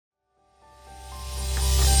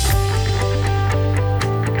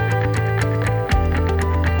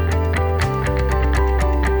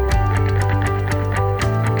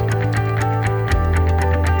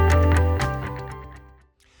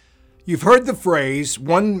You've heard the phrase,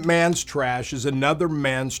 one man's trash is another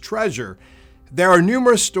man's treasure. There are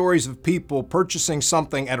numerous stories of people purchasing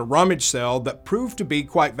something at a rummage sale that proved to be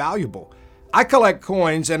quite valuable. I collect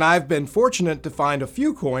coins, and I've been fortunate to find a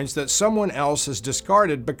few coins that someone else has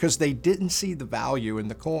discarded because they didn't see the value in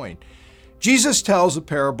the coin. Jesus tells a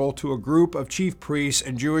parable to a group of chief priests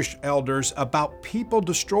and Jewish elders about people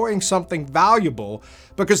destroying something valuable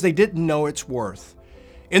because they didn't know its worth.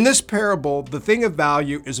 In this parable, the thing of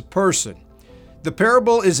value is a person. The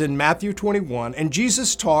parable is in Matthew 21, and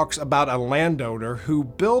Jesus talks about a landowner who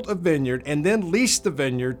built a vineyard and then leased the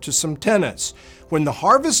vineyard to some tenants. When the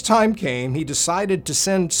harvest time came, he decided to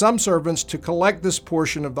send some servants to collect this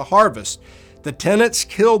portion of the harvest. The tenants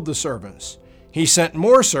killed the servants. He sent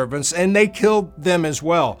more servants, and they killed them as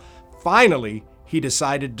well. Finally, he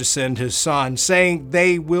decided to send his son, saying,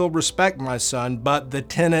 "They will respect my son," but the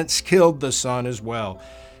tenants killed the son as well.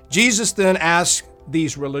 Jesus then asked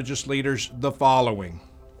these religious leaders the following.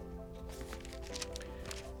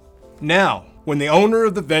 "Now, when the owner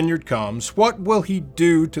of the vineyard comes, what will he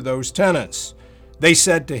do to those tenants?" They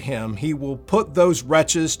said to him, "He will put those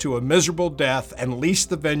wretches to a miserable death and lease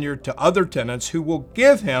the vineyard to other tenants who will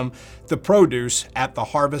give him the produce at the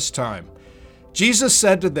harvest time." Jesus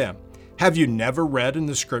said to them, "Have you never read in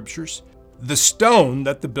the scriptures? The stone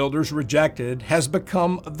that the builders rejected has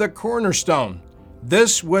become the cornerstone.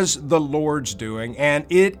 This was the Lord's doing, and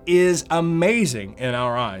it is amazing in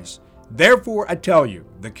our eyes. Therefore, I tell you,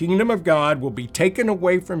 the kingdom of God will be taken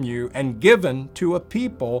away from you and given to a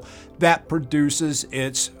people that produces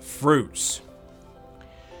its fruits."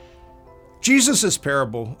 Jesus'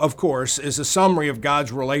 parable, of course, is a summary of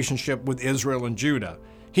God's relationship with Israel and Judah.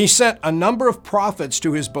 He sent a number of prophets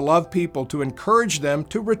to his beloved people to encourage them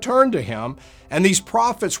to return to him, and these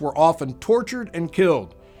prophets were often tortured and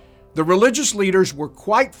killed. The religious leaders were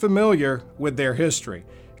quite familiar with their history.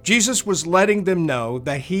 Jesus was letting them know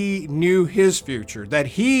that he knew his future, that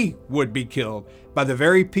he would be killed by the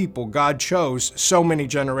very people God chose so many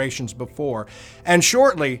generations before. And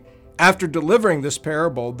shortly after delivering this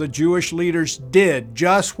parable, the Jewish leaders did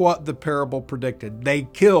just what the parable predicted. They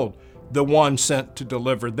killed the one sent to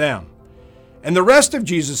deliver them. And the rest of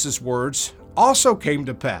Jesus' words also came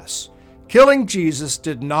to pass. Killing Jesus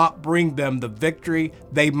did not bring them the victory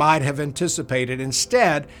they might have anticipated.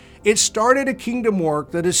 Instead, it started a kingdom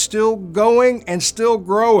work that is still going and still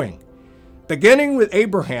growing. Beginning with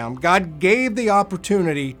Abraham, God gave the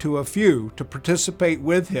opportunity to a few to participate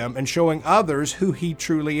with him in showing others who he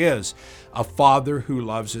truly is, a father who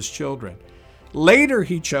loves his children. Later,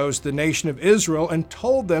 he chose the nation of Israel and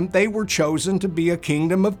told them they were chosen to be a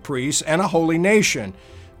kingdom of priests and a holy nation.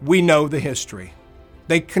 We know the history.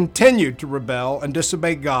 They continued to rebel and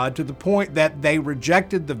disobey God to the point that they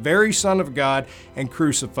rejected the very Son of God and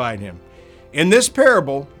crucified him. In this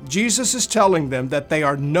parable, Jesus is telling them that they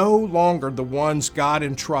are no longer the ones God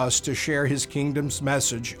entrusts to share his kingdom's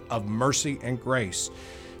message of mercy and grace.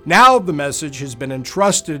 Now the message has been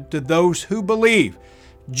entrusted to those who believe,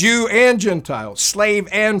 Jew and Gentile, slave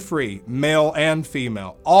and free, male and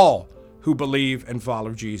female, all who believe and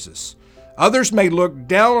follow Jesus. Others may look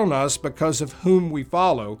down on us because of whom we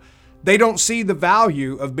follow. They don't see the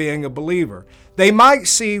value of being a believer. They might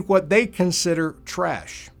see what they consider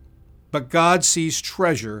trash. But God sees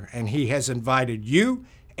treasure, and he has invited you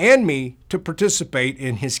and me to participate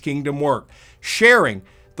in his kingdom work, sharing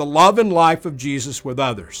the love and life of Jesus with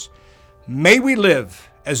others. May we live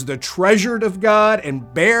as the treasured of God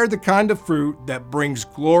and bear the kind of fruit that brings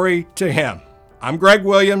glory to him. I'm Greg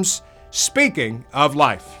Williams, speaking of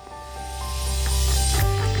life.